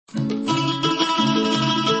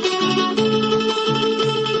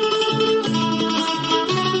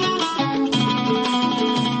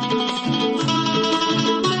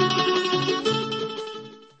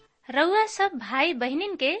सब भाई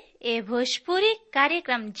बहनिन के ए भोजपुरी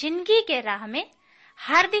कार्यक्रम जिंदगी के राह में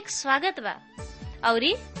हार्दिक स्वागत बा।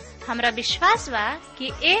 औरी हमरा विश्वास बा कि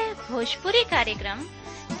ए भोजपुरी कार्यक्रम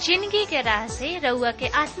जिंदगी के राह से रउआ के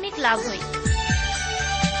आत्मिक लाभ होई।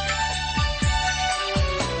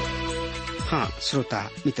 हाँ श्रोता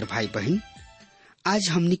मित्र भाई बहन, आज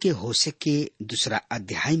हमनी के होशे के दूसरा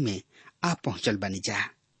अध्याय में आ पहुंचल बनी जा।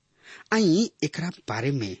 आई एकरा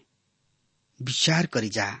बारे में विचार करी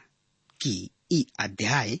जा कि ई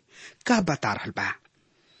अध्याय का बता रहल बा।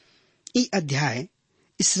 ई अध्याय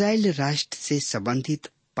इस्राएल राष्ट्र से संबंधित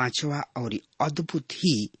पांचवा और अद्भुत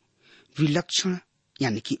ही विलक्षण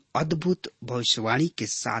यानी कि अद्भुत भविष्यवाणी के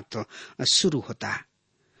साथ शुरू होता।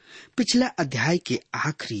 पिछला अध्याय के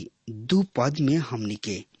आखिरी 2 पद में हमनी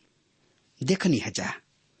के देखनी है जा।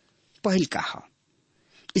 पहल का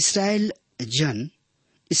इस्राएल जन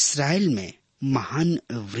इस्राएल में महान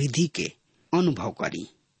वृद्धि के अनुभव करी।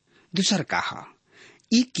 दूसर का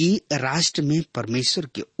ई की राष्ट्र में परमेश्वर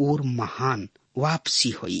के ओर महान वापसी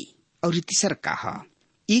हुई। और तीसर का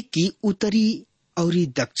ई की उत्तरी और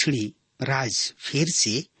दक्षिणी राज फेर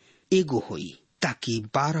से एगो हुई, ताकि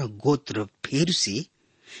 12 गोत्र फेर से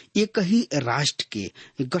एक ही राष्ट्र के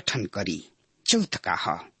गठन करी। चौथ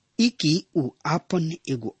का ई की उ आपन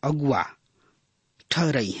एगो अगुआ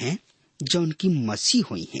ठहरई हैं जौन की मसीह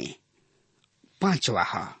हुई हैं। पांचवा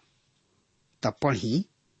तब पढ़ी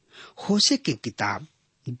होशे के किताब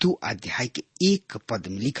 2 अध्याय के 1 पद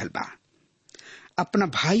में लिखल बा, अपना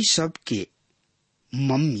भाई सब के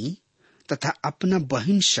मम्मी तथा अपना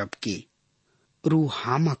बहन सब के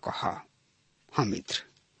रूहामा कहा। हम मित्र,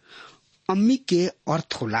 अम्मी के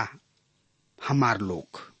अर्थ होला हमार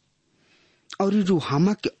लोग और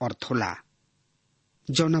रूहामा के अर्थ होला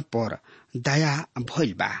जौना पर दया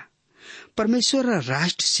भइल बा। परमेश्वर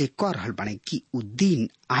राष्ट्र से कह रहल बाने कि उ दिन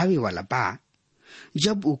आवे वाला बा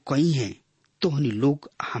जब उ कही है तोहनी लोग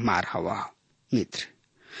हमार हवा। मित्र,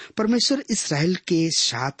 परमेश्वर इस्राएल के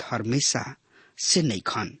साथ हमेशा से नहीं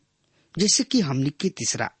खन, जैसे कि हमने के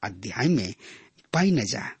तीसरा अध्याय में पाई न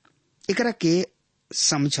जा। एकरा के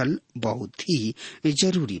समझल बहुत ही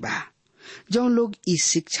जरूरी बा। जो लोग इस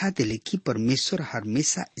शिक्षा दिले कि परमेश्वर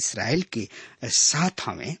हमेशा इस्राएल के साथ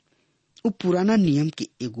हमें, उ पुराना नियम के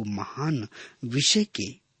एगो महान विषय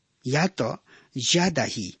के या तो ज्यादा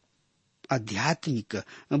ही आध्यात्मिक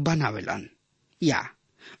बनावेलन या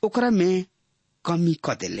ओकरा में कमी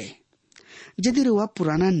क देले। यदि रुआ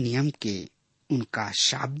पुराना नियम के उनका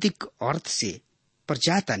शाब्दिक अर्थ से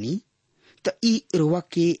प्रजातनी तो ई रुआ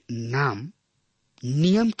के नाम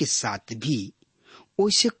नियम के साथ भी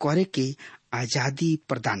ओइसे करे के आजादी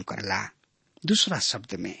प्रदान करला। दूसरा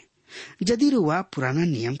शब्द में, यदि रुआ पुराना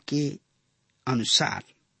नियम के अनुसार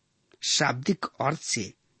शाब्दिक अर्थ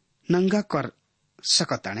से नंगा कर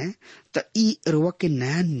सकताने तो ई रुआ के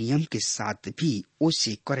नया नियम के साथ भी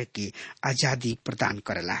ओसे करे के आजादी प्रदान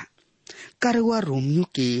करेला। करवा रोमियो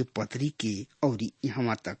के पत्री के और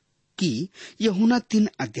यहाँ तक कि यूहन्ना 3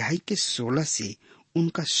 अध्याय के 16 से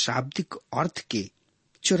उनका शाब्दिक अर्थ के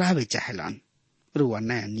चुरावे चाहेलन। रुआ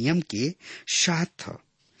नया नियम के साथ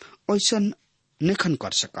ऐसा नेखन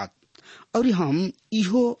कर सकत और हम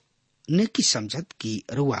इहो नेकी समझत कि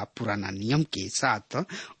रुआ पुराना नियम के साथ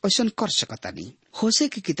ऐसा कर सकतानी। होशे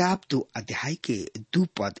की किताब 2 अध्याय के 2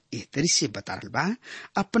 पद एह तरी से बता रहल बा,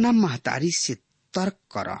 अपना महतारी से तर्क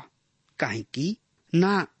कर, काहे कि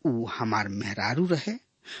ना उ हमार मेहरारू रहे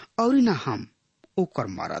और ना हम ओकर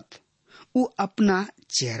मरद। उ अपना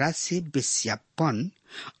चेहरा से बेस्यापन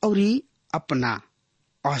और अपना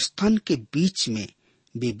अस्थन के बीच में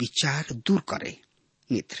बेविचार दूर करे।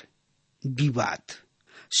 मित्र, विवाद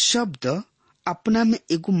शब्द अपना में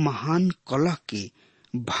एगो महान कलह के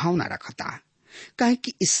भावना रखता, काहे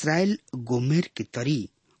कि इस्राएल गोमेर के तरी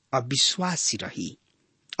अविश्वासी रही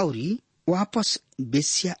और वापस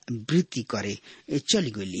बेस्या वृत्ति करे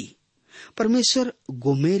चली गई। परमेश्वर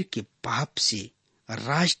गोमेर के पाप से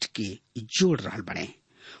राष्ट्र के जोड़ रहल बने।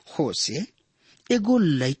 हो से एगो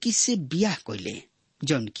लड़की से बियाह कइले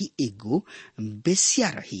जौन की एगो बेस्या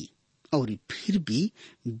रही और फिर भी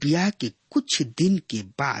बियाह के कुछ दिन के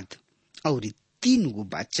बाद और 3 गो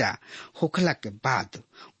बच्चा होखला के बाद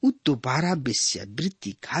उ दोबारा बेस्या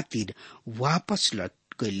वृत्ति खातिर वापस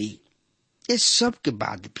लौट गईली। इस सब के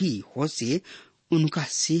बाद भी हो से उनका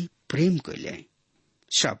से प्रेम कैले।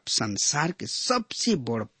 सब संसार के सबसे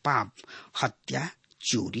बड़ पाप हत्या,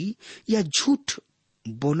 चोरी या झूठ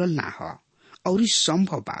बोलल ना हो और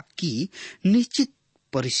संभव बा कि निश्चित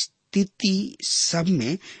परिस्थिति सब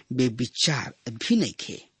में बेविचार भी नहीं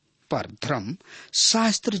खे। पर धर्म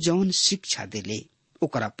शास्त्र जौन शिक्षा देले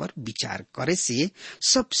ओकरा पर विचार करे से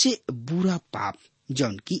सबसे बुरा पाप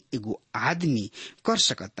जौन की एगो आदमी कर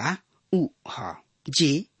सकता ऊ ह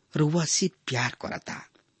जे रुआ से प्यार करता।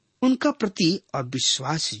 उनका प्रति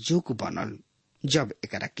अविश्वास जोग बनल। जब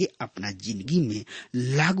एकरा के अपना जिंदगी में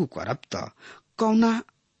लागू करब त कौना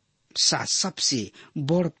सा सबसे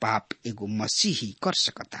बड़ पाप एगो मसीह ही कर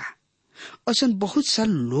सकता। ऐसन बहुत सा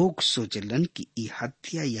लोग सोचलन कि ई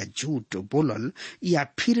हत्या या झूठ बोलल या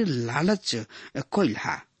फिर लालच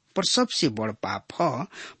कैला, पर सबसे बड़ पाप है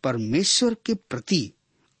परमेश्वर के प्रति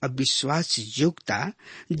अविश्वास योग्यता,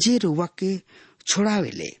 जे रुआ के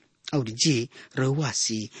छोड़ावेले और जे रुआ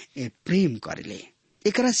से प्रेम करेले।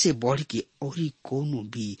 एकरा से बढ़ के और कोनो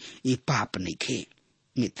भी ये पाप नहीं खे।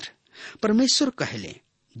 मित्र, परमेश्वर कहले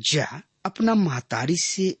जा अपना महतारी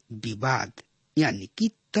से विवाद यानी कि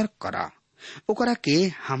तर्क करा, ओकरा के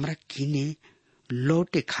हमरा किने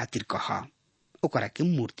लौटे खातिर कहा, ओकरा के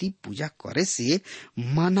मूर्ति पूजा करे से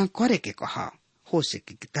मना करे के कहा। होशे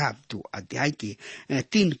की किताब 2 अध्याय के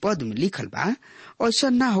 3 पद में लिखल बा, ऐसा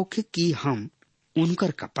ना होके कि हम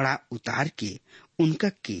उनकर कपड़ा उतार के उनका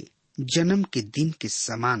के जन्म के दिन के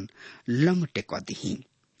समान लंगटे क दही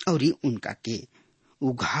और उनका के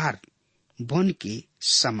उघार बन के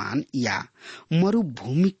समान या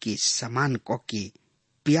मरुभूमि के समान क के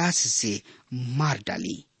प्यास से मार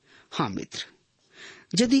डाली। हाँ मित्र,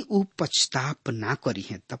 यदि ऊ पछताप ना करी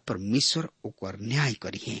है तब परमेश्वर ओकर न्याय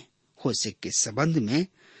करी है। होशे के संबंध में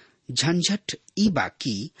झंझट ई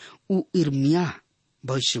बाकी ऊ इर्मिया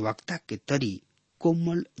भविष्यवक्ता के तरी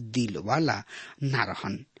कोमल दिल वाला ना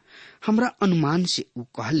रहन। हमरा अनुमान से ऊ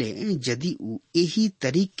कहले यदि ऊ यही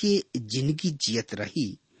तरीके जिंदगी जियत रही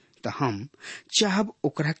त हम चाहब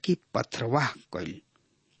ओकरा के पथरवाह कैल,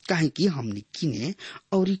 काहे कि हमनी किने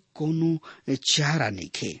और कोनो चारा नहीं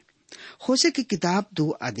खे। होशे की किताब 2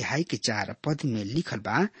 अध्याय के 4 पद में लिखल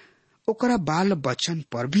बा, ओकरा बाल बचन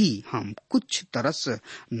पर भी हम कुछ तरस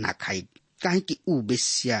ना खाई, काहे कि ऊ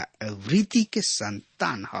वेश्यावृत्ति के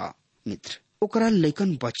संतान है। मित्र, ओकरा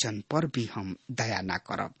लेकिन वचन पर भी हम दया ना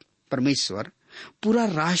करब। परमेश्वर पूरा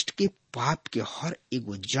राष्ट्र के पाप के हर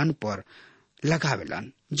एगो जन पर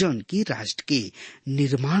लगावेलन जौन की राष्ट्र के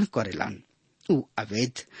निर्माण करेलन। ऊ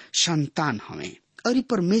अवैध संतान हमें और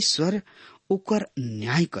परमेश्वर ओकर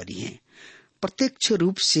न्याय करी है। प्रत्यक्ष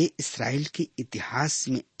रूप से इस्राएल के इतिहास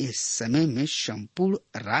में इस समय में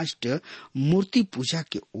संपूर्ण राष्ट्र मूर्ति पूजा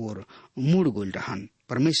के ओर मुड़ गइल रहन।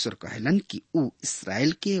 परमेश्वर कहलन कि ऊ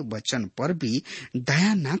इस्राएल के वचन पर भी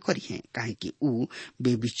दया ना करी है, काहे कि ऊ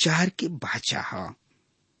बेविचार के बाचा है।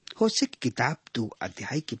 होशे की किताब 2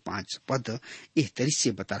 अध्याय के 5 पद इस तरह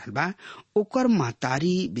से बता रहल बा, ओकर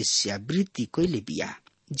महतारी वेश्यावृत्ति कइले बिया,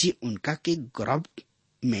 जे उनका के गर्भ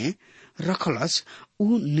में रखलस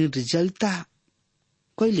ऊ निर्जलता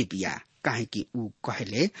कइले बिया, काहे कि ऊ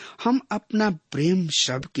कहले हम अपना प्रेम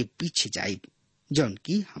सब के पीछे जाइब, जौन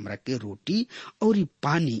की हमरा के रोटी और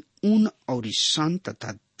पानी, ऊन और सन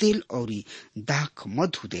तथा तेल और दाख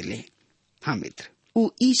मधु देले। हाँ मित्र, ऊ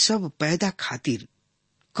ई सब पैदा खातिर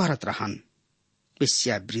करत रहन।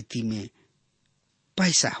 वेश्यावृत्ति में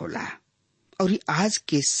पैसा होला और आज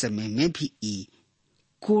के समय में भी ई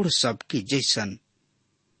कोड़ सब के जैसन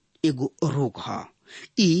एगो रोग है।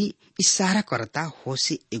 ई इशारा करता हो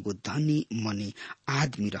से एगो धनी मनी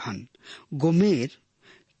आदमी रहन, गोमेर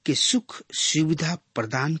के सुख सुविधा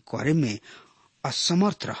प्रदान करे में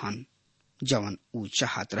असमर्थ रहन, जवन ऊ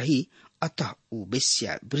चाहत रही, अतः ऊ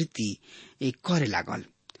वेश्यावृत्ति करे लागल।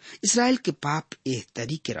 इस्राएल के पाप एह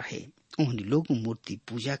तरीके रहे, उन्हीं लोग मूर्ति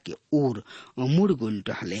पूजा के ओर मुड़ गइल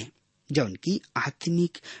रहले, जौन की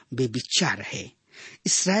आत्मिक बेविचार रहे।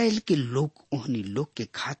 इस्राएल के लोग उन्हीं लोग के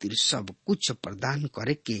खातिर सब कुछ प्रदान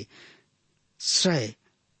करे के श्रेय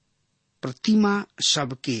प्रतिमा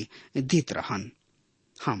सब के देत रहन।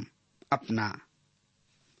 हम अपना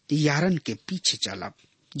यारन के पीछे चलब,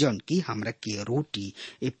 जौन की हमरा के रोटी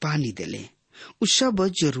पानी देले। उ सब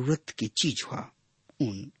जरूरत की चीज हुआ,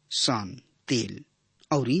 ऊन, सन, तेल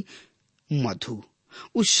और मधु,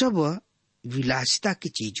 उ सब विलासिता की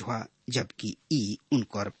चीज हुआ, जबकि ई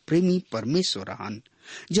उनकर प्रेमी परमेश्वर रहन,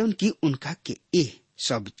 जौन की उनका के ए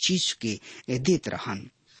सब चीज के देत रहन।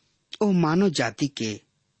 ओ मानव जाति के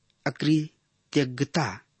अकृतज्ञता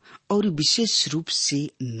और विशेष रूप से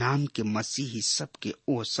नाम के मसीही सब के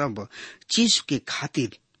ओ सब चीज के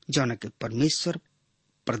खातिर जौन के परमेश्वर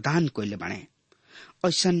प्रदान कइले बाणे,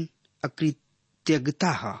 ऐसन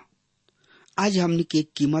अकृतज्ञता है। आज हमने के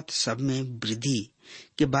कीमत सब में वृद्धि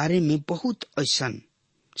के बारे में बहुत ऐसन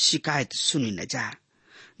शिकायत सुनी न जा।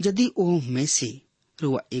 यदि ओ में से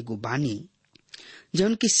रुआ एगो बानी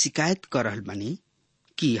जौन की शिकायत कर रहल बानी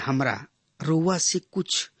कि हमरा रुआ से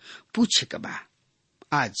कुछ पूछे के बा,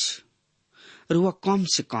 आज रुआ कम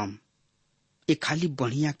से कम एक खाली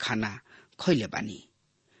बढ़िया खाना खैले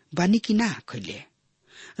बानी कि ना खैले?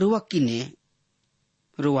 रुआ किने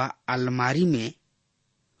रुआ अलमारी में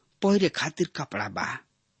पहिरे खातिर कपड़ा बा।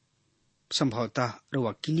 संभवतः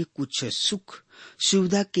रुआ किने कुछ सुख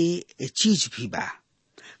सुविधा के चीज भी बा।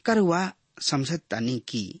 करुआ समझतानी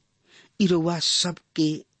कि इ रुआ सब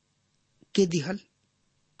के दिहल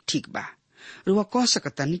ठीक बा। रुआ कह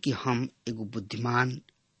सकतानी कि हम एगो बुद्धिमान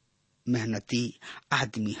मेहनती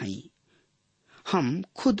आदमी हई। हम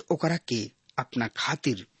खुद ओकरा के अपना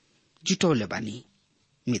खातिर जुटौले बानी।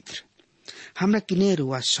 मित्र, हमरा किने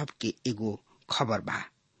रुआ सब के एगो खबर बा।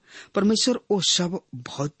 परमेश्वर ओ सब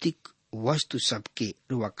भौतिक वस्तु सब के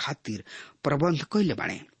रुआ खातिर प्रबंध कैले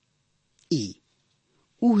बाणे। ई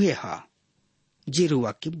उहे ह जे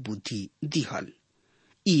रुआ के बुद्धि दिहल।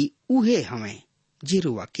 ई उहे हमें जे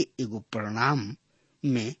रुआ के एगो परिणाम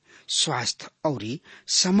में स्वास्थ्य और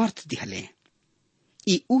समर्थ दिहले।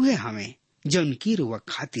 ई उहे हमें जौन की रुआ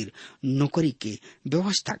खातिर नौकरी के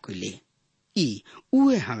व्यवस्था कैले। ई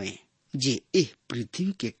उहे हमें जे एह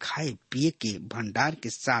पृथ्वी के खाए पिए के भंडार के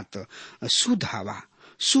साथ शुद्ध हवा,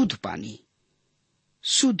 शुद्ध पानी,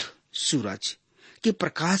 शुद्ध सूरज के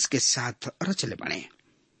प्रकाश के साथ रचले बने।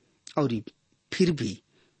 और फिर भी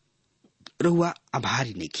रुआ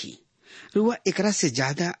आभारी नहीं। रुआ एकरा से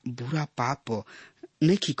ज्यादा बुरा पाप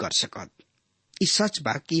नहीं कर सकत। इ सच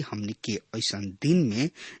बा कि हमनी के ऐसन दिन में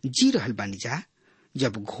जी रहल बानी जा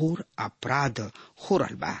जब घोर अपराध हो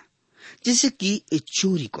रहल बा, जैसे कि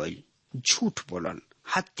चोरी कइल, झूठ बोलल,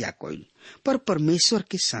 हत्या कइल। पर परमेश्वर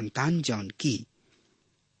के संतान जौन की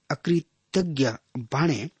अकृतज्ञ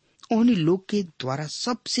बाणे, ओहनी लोग के द्वारा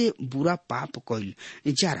सबसे बुरा पाप कइल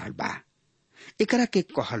जा रहल बा। एकरा के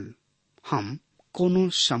कहल हम कोनो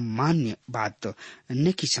सामान्य बात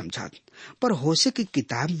नहीं समझत। पर होशे की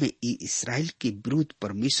किताब में ई इस्राएल के विरुद्ध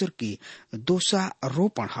परमेश्वर के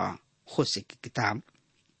दोषारोपण है। होशे की किताब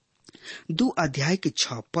 2 अध्याय के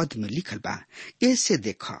 6 पद में लिखल बा, ऐसे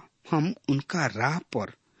देखा हम उनका राह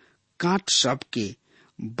पर कांट सब के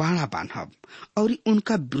बाड़ा बांधब और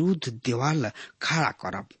उनका विरुद्ध दीवाल खड़ा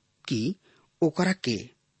करब कि ओकरा के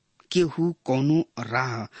केहू कोनो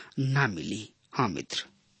राह ना मिली। हाँ मित्र,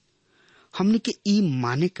 हमने के ई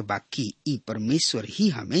माने के बा कि ई परमेश्वर ही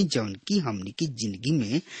हमें जौन की हमने की जिंदगी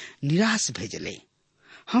में निराश भेजले।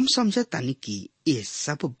 हम समझतानी कि ये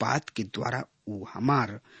सब बात के द्वारा वो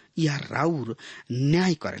हमार या राउर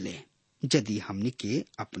न्याय करले। यदि हमने के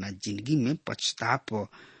अपना जिंदगी में पछताप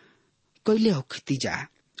कैले होखती जा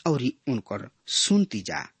और उनकर सुनती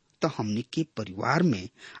जा, तो हमने के परिवार में,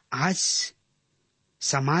 आज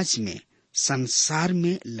समाज में, संसार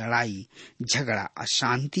में लड़ाई झगड़ा,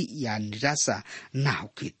 अशांति या निराशा ना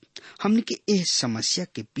होखी। हमने के ए समस्या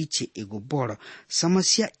के पीछे एगो बड़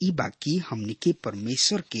समस्या ई बा कि हमने के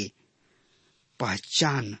परमेश्वर के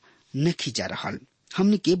पहचान नहीं जा रहल।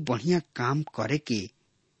 हमने के बढ़िया काम करे के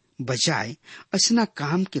बजाय ऐसा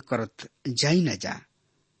काम के करत जाई न जा,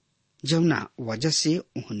 जौना वजह से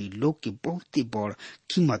उन्हीं लोग के बहुत ही बड़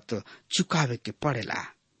कीमत चुकावे के पड़ेला।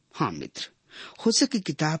 हाँ मित्र, होशे की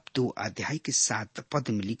किताब 2 अध्याय के 7 पद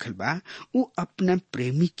में लिखल बा, वो अपना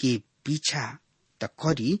प्रेमी के पीछा तक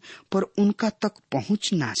करी पर उनका तक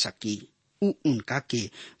पहुंच ना सकी। वो उनका के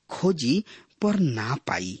खोजी पर ना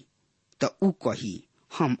पाई तो ऊ कही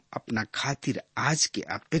हम अपना खातिर आज के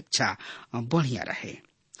अपेक्षा बढ़िया रहे।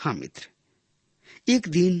 हाँ मित्र, एक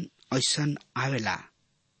दिन ऐसन आवेला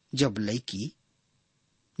जब लड़की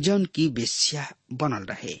जौन की बेस्या बनल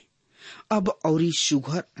रहे अब औरी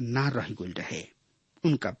सुघर ना रह गइल रहे,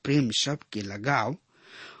 उनका प्रेम सब के लगाव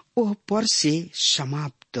ओह पर से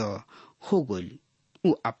समाप्त हो गइल।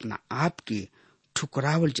 वो अपना आप के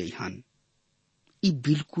ठुकरावल जइहन। ई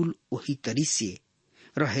बिल्कुल वही तरी से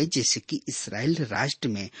रहे जैसे कि इस्राएल राष्ट्र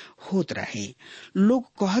में होत रहे। लोग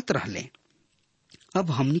कहत रहले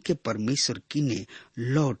अब हमनी के परमेश्वर किने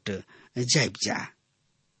लौट जाइब जा।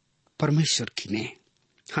 परमेश्वर किने।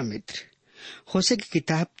 हाँ मित्र, होशे की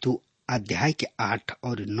किताब 2 अध्याय के 8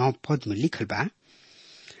 और 9 पद में लिखल बा,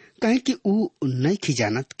 कहे कि ऊ नहीं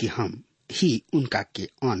जानत कि हम ही उनका के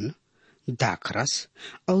अन्न, दाखरस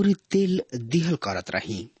और तेल दिहल करत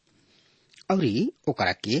रही और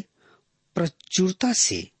ओकरा के प्रचुरता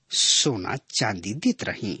से सोना चांदी देत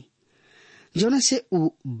रही, जोना से ऊ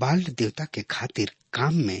बाल देवता के खातिर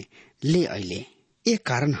काम में ले अइले। ए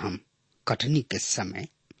कारण हम कटनी के समय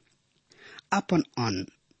अपन अन्न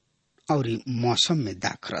और मौसम में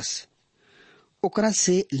दाखरस ओकरा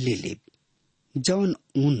से ले लेब, जौन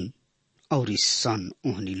ऊन और सन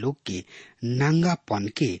ओहनी लोग के नांगापन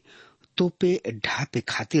के तोपे ढापे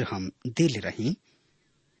खातिर हम देले रही,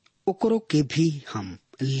 ओकरो के भी हम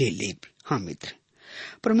ले लेब। हाँ मित्र,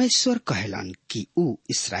 परमेश्वर कहलन कि ऊ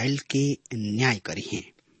इस्राएल के न्याय करी है।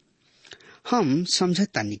 हम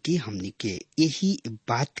समझतानी कि हमनी के यही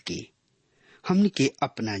बात के हमनी के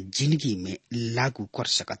अपना जिंदगी में लागू कर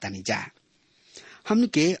सकतानी जा। हमनी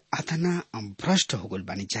के अतना भ्रष्ट हो गल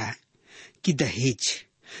बानी जा कि दहेज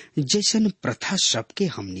जैसन प्रथा सबके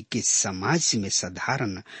हमनी के समाज में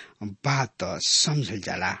साधारण बात समझल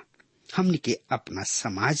जाला। हमनी के अपना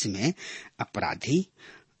समाज में अपराधी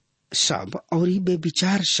सब और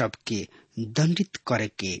बेविचार सब के दंडित करे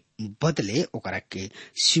के बदले ओकरा के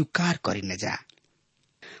स्वीकार करी न जा।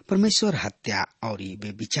 परमेश्वर हत्या और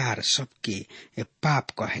बेविचार सब के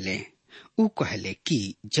पाप कहले। उ कहले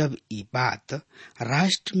कि जब ई बात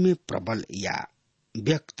राष्ट्र में प्रबल या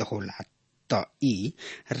व्यक्त होला तो ई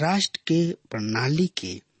राष्ट्र के प्रणाली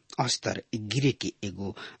के स्तर गिरे के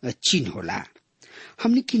एगो चिन्ह होला।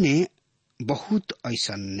 हमनी किने बहुत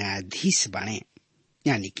ऐसा न्यायाधीश बाणे,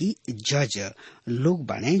 यानी कि जज लोग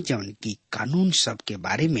बाणे जौन की कानून सब के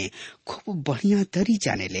बारे में खूब बढ़िया तरी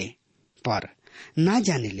जाने ले, पर ना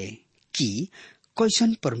जाने ले कि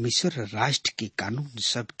कैसन परमेश्वर राष्ट्र के कानून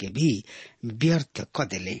सब के भी व्यर्थ क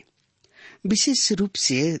देले। विशेष रूप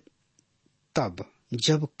से तब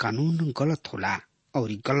जब कानून गलत होला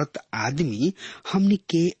और गलत आदमी हमनी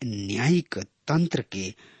के न्यायिक तंत्र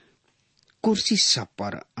के कुर्सी सब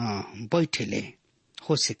पर बैठेले।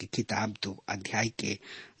 होशे की किताब 2 अध्याय के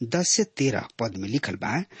 10 से 13 पद में लिखल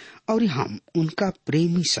बा, और हम उनका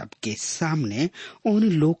प्रेमी सब के सामने उन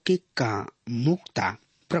लोग के का मुक्ता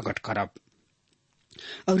प्रकट करब,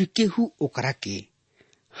 और केहू ओकरा के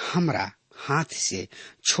हमरा हाथ से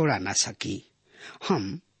छोड़ा ना सकी।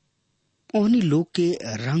 हम ओहनी लोग के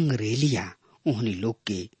रंग रेलिया, ओहनी लोग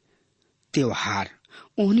के त्योहार,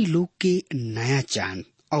 ओहनी लोग के नया चांद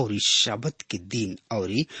और शबत के दिन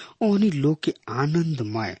और ओहनी लोग के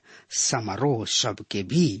आनंदमय समारोह सब के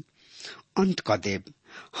भी अंत क देव।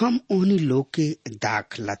 हम ओहनी लोग के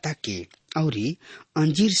दाख लता के और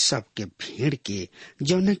अंजीर सब के भेड़ के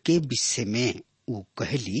जौन के विषय में उ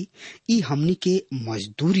कहली, ई हमनी के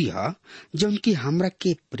मजदूरी ह जौन की हमरा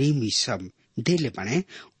के प्रेमी सब देले बने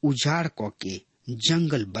उजाड़ क के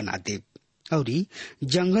जंगल बना देव, और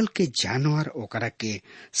जंगल के जानवर ओकरा के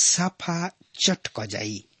साफा चट क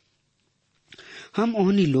जाई। हम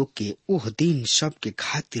ओहनी लोग के ओह दिन सब के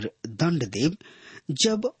खातिर दंड देव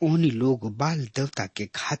जब ओहनी लोग बाल देवता के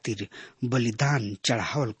खातिर बलिदान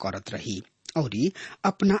चढ़ावल करत रही और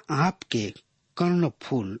अपना आप के कर्ण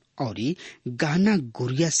फूल और गहना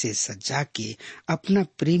गुड़िया से सजा के अपना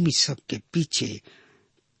प्रेमी सब के पीछे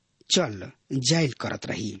चल जाइल करत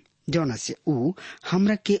रही, जौना से ऊ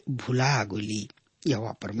हमरा के भुला गोली।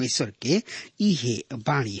 यहोवा परमेश्वर के इहे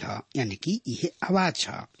बाणी ह, यानी कि इहे आवाज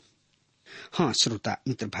ह। हाँ श्रोता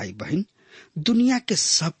मित्र भाई बहन, दुनिया के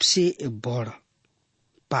सबसे बड़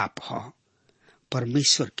पाप ह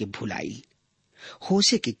परमेश्वर के भुलाई।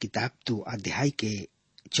 होशे की किताब 2 अध्याय के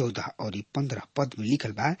 14 और 15 पद में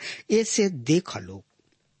लिखल बा, ऐसे देख लो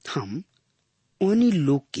हम ओनी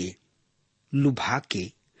लोग के लुभा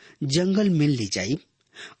के जंगल में ले जाइब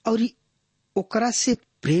और ओकरा से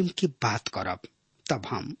प्रेम की बात करब, तब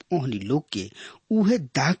हम ओहनी लोग के उहे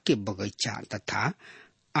दाग के बगीचा तथा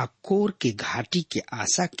आकोर के घाटी के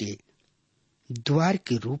आशा के द्वार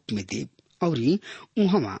के रूप में देव, और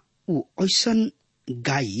उहवा उ ऐसन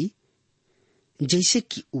गाई जैसे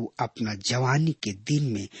कि उ अपना जवानी के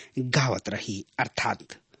दिन में गावत रही,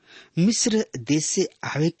 अर्थात मिस्र देश से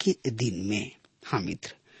आवे के दिन में। हाँ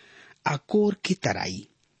मित्र, आकोर की तराई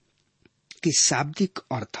के शाब्दिक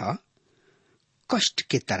अर्थ कष्ट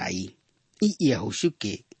के तराई। यहोशू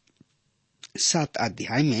के 7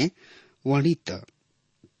 अध्याय में वर्णित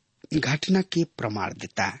घटना के प्रमाण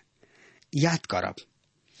देता। याद करब,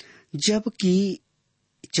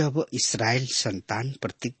 जब इस्राएल संतान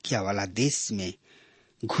प्रतिज्ञा वाला देश में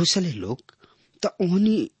घुसले लोग, तो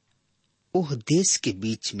ओहनी ओह देश के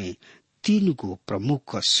बीच में 3 गो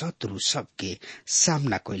प्रमुख शत्रु सब के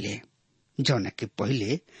सामना कैले, जौन के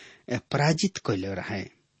पहले पराजित कैले रहे,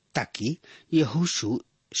 ताकि यहोशू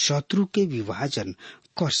शत्रु के विभाजन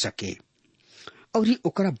कर सके और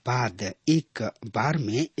ओकरा बाद एक बार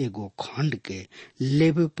में एगो खंड के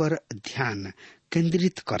लेवे पर ध्यान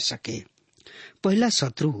केंद्रित कर सके। पहला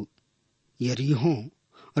शत्रु यरीहो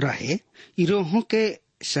रहे। यरीहो के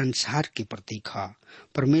संसार के प्रतीक है।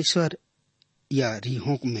 परमेश्वर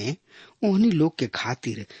यरीहो में ओहनी लोग के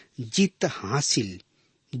खातिर जीत हासिल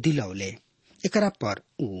दिलौले। एकरा पर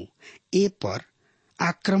उ ए पर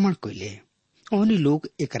आक्रमण कैले। ओहनी लोग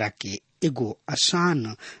एकरा के एगो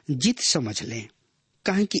आसान जीत समझ ले,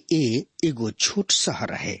 काहे कि ए एगो छोट शहर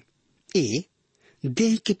रहे, ए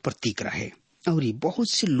देह के प्रतीक रहे, और बहुत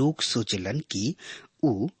से लोग सोचलन कि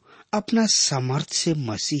उ अपना सामर्थ्य से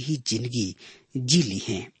मसीही जिंदगी जी ली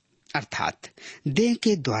है, अर्थात देह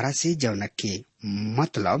के द्वारा से जौना के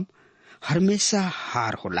मतलब हमेशा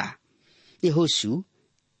हार होला। यहोशू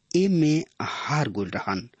ए में हार गुल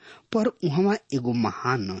रहन, पर उहवा एगो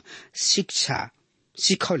महान शिक्षा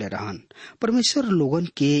सिखौले रहन। परमेश्वर लोगन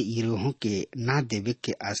के यिरोह के ना देवे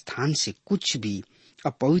के स्थान से कुछ भी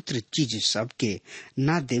अपवित्र चीज सब के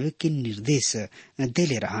ना देवे के निर्देश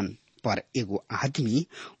देले रहन, पर एगो आदमी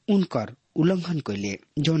उनकर उल्लंघन कैले,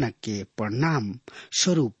 जौना के परिणाम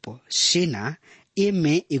स्वरूप सेना ए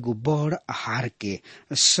में एगो बड़ हार के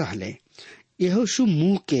सहले। यहोशू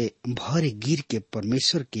मुंह के भर गिर के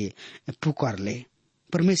परमेश्वर के पुकार ले।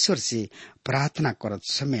 परमेश्वर से प्रार्थना करत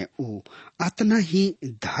समय वो अतना ही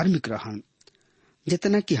धार्मिक रहन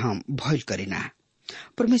जितना कि हम भइल करीना।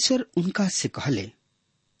 परमेश्वर उनका से कहले,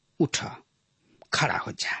 उठ खड़ा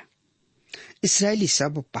हो जा। इस्राएली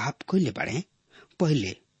सब पाप कइले बाड़े,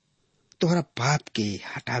 पहले तोहरा पाप के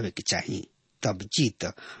हटावे के चाही, तब जीत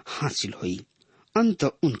हासिल हुई। अंत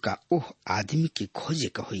उनका ओह आदमी के खोजे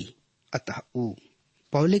के हुई। अतः वो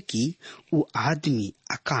पौले की वो आदमी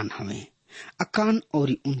अकान हमें अकान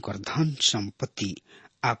और उनकर धन संपत्ति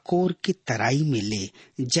आकोर के तराई में ले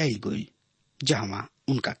जाइल गोइल, जहाँ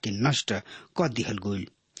उनका के नष्ट क दिहल गोइल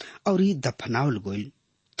और दफनावल गोइल।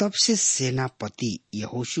 तब से सेनापति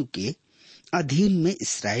यहोशू के अधीन में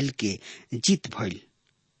इसराइल के जीत भइल।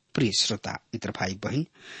 प्रिय श्रोता मित्र भाई बहन,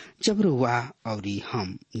 जब रुआ और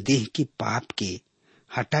हम देह के पाप के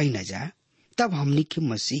हटाई न जा, तब हमनी के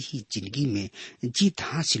मसीही जिंदगी में जीत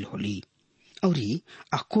हासिल होली और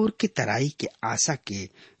अकोर के तराई के आशा के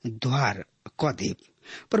द्वार क देव।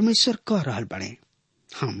 परमेश्वर कह रहल बने,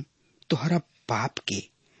 हम तोहरा पाप के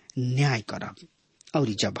न्याय करब, और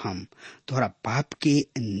जब हम तोहरा पाप के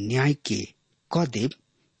न्याय के क देव,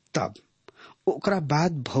 तब ओकरा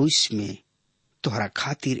बाद भविष्य में तोहरा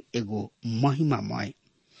खातिर एगो महिमामय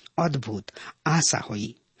अद्भुत आशा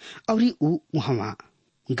होई। और ऊ वहां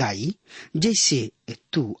गाई, जैसे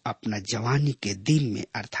तू अपना जवानी के दिन में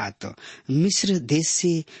अर्थात मिस्र देश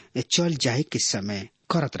से चल जाए के समय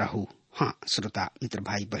करत रहू। हाँ श्रोता मित्र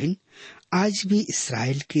भाई बहन, आज भी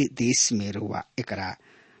इसराइल के देश में रुआ एकरा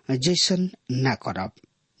जैसन न करब,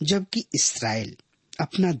 जबकि इसराइल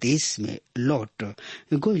अपना देश में लौट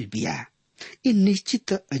गोइल बिया। ये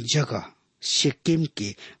निश्चित जगह शेकेम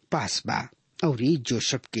के पास बा, और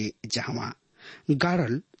जोसेफ के जहाँ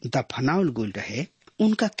गाड़ल दफनावल गोइल रहे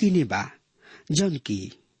उनका किने बा, जन की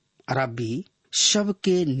अरबी सब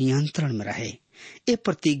के नियंत्रण में रहे। ए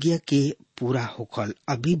प्रतिज्ञा के पूरा होखल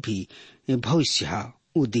अभी भी भविष्य है।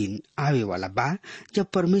 उ दिन आवे वाला बा जब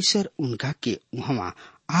परमेश्वर उनका के वहाँ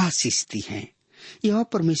आशीष दी है। यह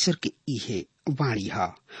परमेश्वर के इहे वाणी है।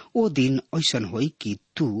 वो दिन ऐसन होई कि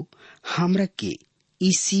तू हमरा के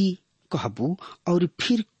इसी कहबू और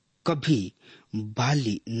फिर कभी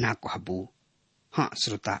बाली ना कहबू। हाँ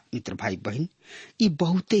श्रोता मित्र भाई बहन, ये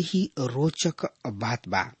बहुत ही रोचक बात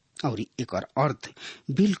बा और एक अर्थ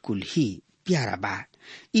बिल्कुल ही प्यारा बा।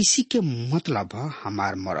 इसी के मतलब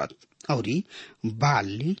हमार मरद और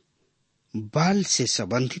बाल से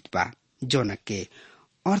संबंधित बा, जौन के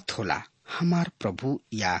अर्थ होला हमार प्रभु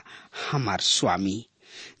या हमार स्वामी।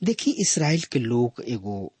 देखी इसराइल के लोग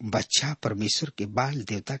एगो बच्चा परमेश्वर के बाल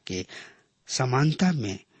देवता के समानता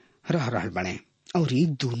में रह रहल बने और ये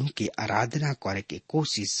दोनों के आराधना करे के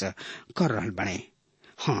कोशिश कर रहल बने।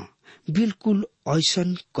 हाँ बिल्कुल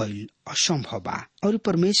ऐसन कईल असंभव बा, और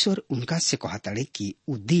परमेश्वर उनका से कहताड़े कि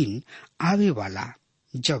उ दिन आवे वाला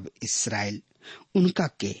जब इसराइल उनका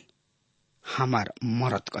के हमार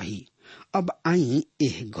मरद कही। अब आई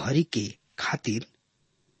एह घड़ी के खातिर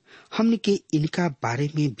हमने के इनका बारे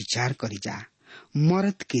में विचार करी जा।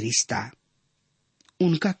 मरद के रिश्ता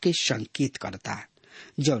उनका के संकेत करता,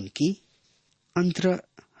 जौन की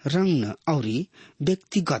अंतरंग और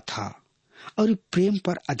व्यक्तिगत है और प्रेम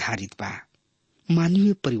पर आधारित बा।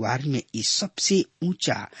 मानवीय परिवार में ये सबसे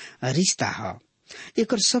ऊंचा रिश्ता है।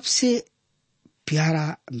 एक सबसे प्यारा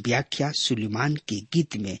व्याख्या सुलेमान के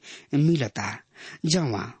गीत में मिलता,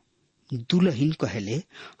 जहाँ दुल्हन कहले,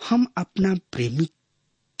 हम अपना प्रेमी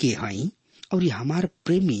के हई और हमार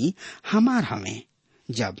प्रेमी हमार हमें।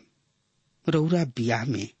 जब रौरा बियाह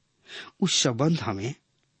में उस संबंध हमें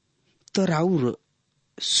तो राउर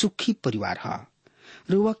सुखी परिवार है।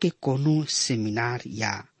 रुआ के कोनो सेमिनार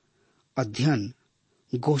या अध्ययन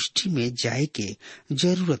गोष्ठी में जाए के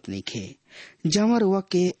जरूरत नहीं है, जहाँ रुआ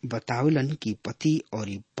के बतावलन की पति और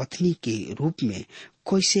पत्नी के रूप में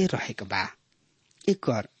कैसे रहे के बा। एक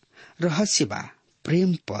रहस्य बा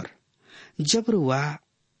प्रेम पर। जब रुआ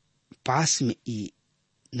पास में ई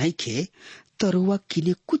नहीं खे तो रुआ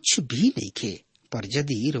किने कुछ भी नहीं खे, पर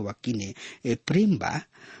यदि रुआ किने प्रेम बा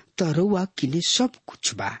तो रुआ किने सब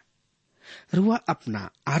कुछ बा। रुआ अपना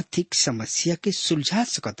आर्थिक समस्या के सुलझा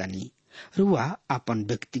सकतानी। रुआ अपन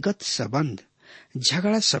व्यक्तिगत संबंध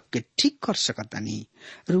झगड़ा सबके ठीक कर सकतानी।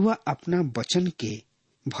 रुआ अपना वचन के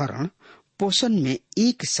भरण पोषण में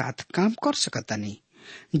एक साथ काम कर सकतानी।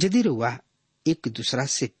 यदि रुआ एक दूसरा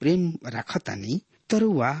से प्रेम रखतानी तो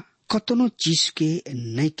रुआ कतनो चीज के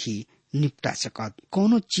नहीं निपटा सकत,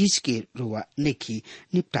 कोनो चीज के रुआ नहीं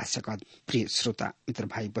निपटा सकत। प्रिय श्रोता मित्र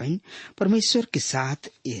भाई बहन, परमेश्वर के साथ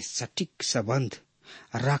ये सटीक संबंध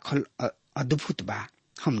राखल अद्भुत बा।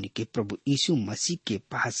 हमनी के प्रभु यीशु मसीह के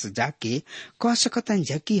पास जाके कह सकतन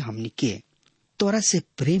जा कि हमनी के तोरा से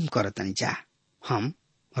प्रेम करतन जा, हम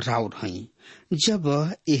राउर हई।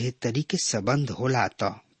 जब यह तरीके संबंध होला तो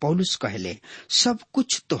पौलुस कहले सब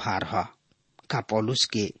कुछ तोहार ह। का पौलुस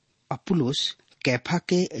के अपुलोस कैफा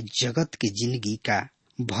के जगत के जिंदगी का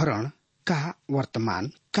भरण का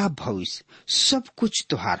वर्तमान का भविष्य सब कुछ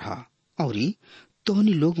तोहार ह। और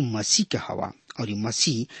तोहनी लोग मसीह के हवा और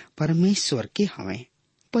मसीह परमेश्वर के हवे।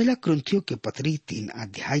 पहला कुरिन्थियों के पत्री 3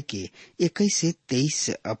 अध्याय के 21 से 23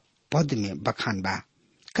 पद में बखान बा।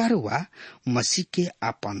 कारुआ मसीह के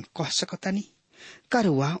आपन कह सकतानी,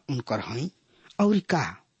 कारुआ उनकर हई और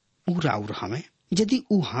का उ राउर हमें। यदि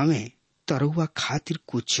उ हमें तरुआ खातिर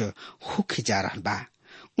कुछ होके जा रहा बा,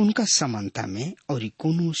 उनका समानता में और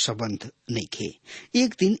कोनो संबंध नहीं खे।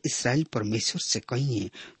 एक दिन इस्राएल परमेश्वर से कहिए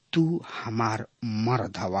तू हमार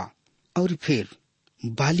मर्द हवा, और फिर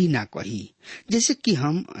बाली ना कही, जैसे कि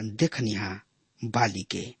हम देखनिहा बाली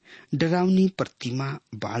के डरावनी प्रतिमा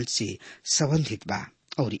बाल से संबंधित बा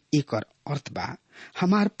और एक अर्थ बा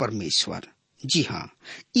हमार परमेश्वर। जी हाँ,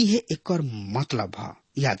 यह एक मतलब है।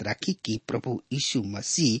 याद राखी कि प्रभु यीशु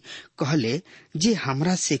मसीह कहले जे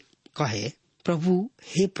हमरा से कहे प्रभु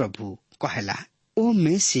हे प्रभु कहला, ओ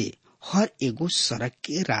में से हर एगो सड़क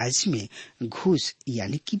के राज में घुस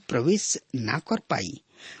यानी कि प्रवेश ना कर पाई,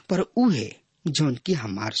 पर उहे जौन की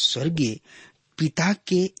हमार स्वर्गीय पिता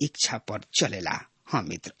के इच्छा पर चलेला। हाँ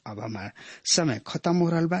मित्र, अब हमार समय खत्म हो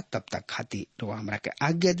रहा बा, तब तक खातिर वो हमरा के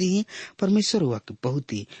आज्ञा दी। परमेश्वर हुआ के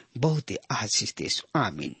बहुत ही आशीष देश।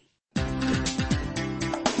 आमीन।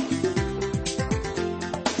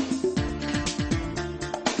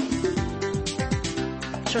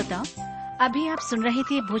 श्रोताओं, अभी आप सुन रहे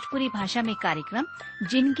थे भोजपुरी भाषा में कार्यक्रम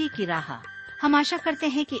जिंदगी की राह। हम आशा करते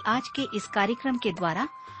हैं कि आज के इस कार्यक्रम के द्वारा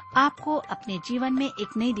आपको अपने जीवन में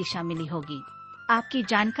एक नई दिशा मिली होगी। आपकी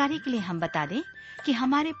जानकारी के लिए हम बता दें कि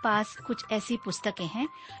हमारे पास कुछ ऐसी पुस्तकें हैं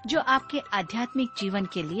जो आपके आध्यात्मिक जीवन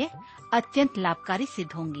के लिए अत्यंत लाभकारी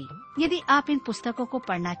सिद्ध होंगी। यदि आप इन पुस्तकों को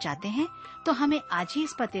पढ़ना चाहते हैं तो हमें आज ही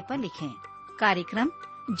इस पते पर लिखें। कार्यक्रम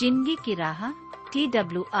जिंदगी की राह,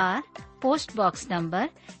 TWR, पोस्ट बॉक्स नंबर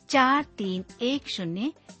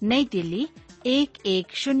 4310, नई दिल्ली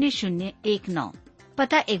 110019।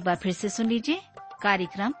 पता एक बार फिर से सुन लीजिए।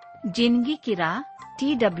 कार्यक्रम जिंदगी की राह,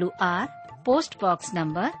 TWR, post box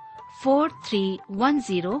number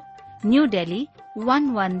 4310, new Delhi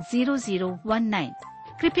 110019।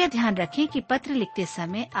 कृपया ध्यान रखें कि पत्र लिखते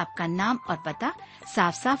समय आपका नाम और पता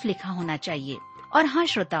साफ साफ लिखा होना चाहिए। और हाँ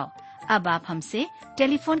श्रोताओ, अब आप हमसे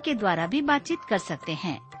टेलीफोन के द्वारा भी बातचीत कर सकते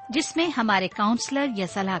हैं, जिसमें हमारे काउंसलर या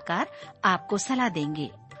सलाहकार आपको सलाह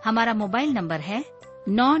देंगे। हमारा मोबाइल नंबर है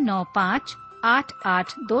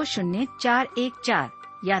 9958820414।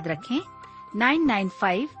 याद रखें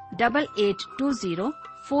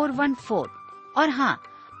 9958820414। और हाँ,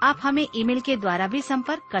 आप हमें ईमेल के द्वारा भी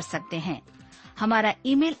संपर्क कर सकते हैं। हमारा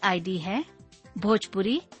ईमेल आईडी है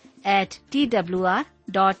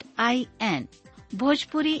bhojpuri@twr.in,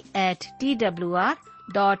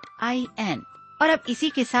 bhojpuri@twr.in। और अब इसी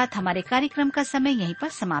के साथ हमारे कार्यक्रम का समय यहीं पर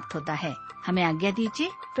समाप्त होता है। हमें आज्ञा दीजिए।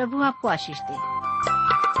 प्रभु आपको आशीष दे।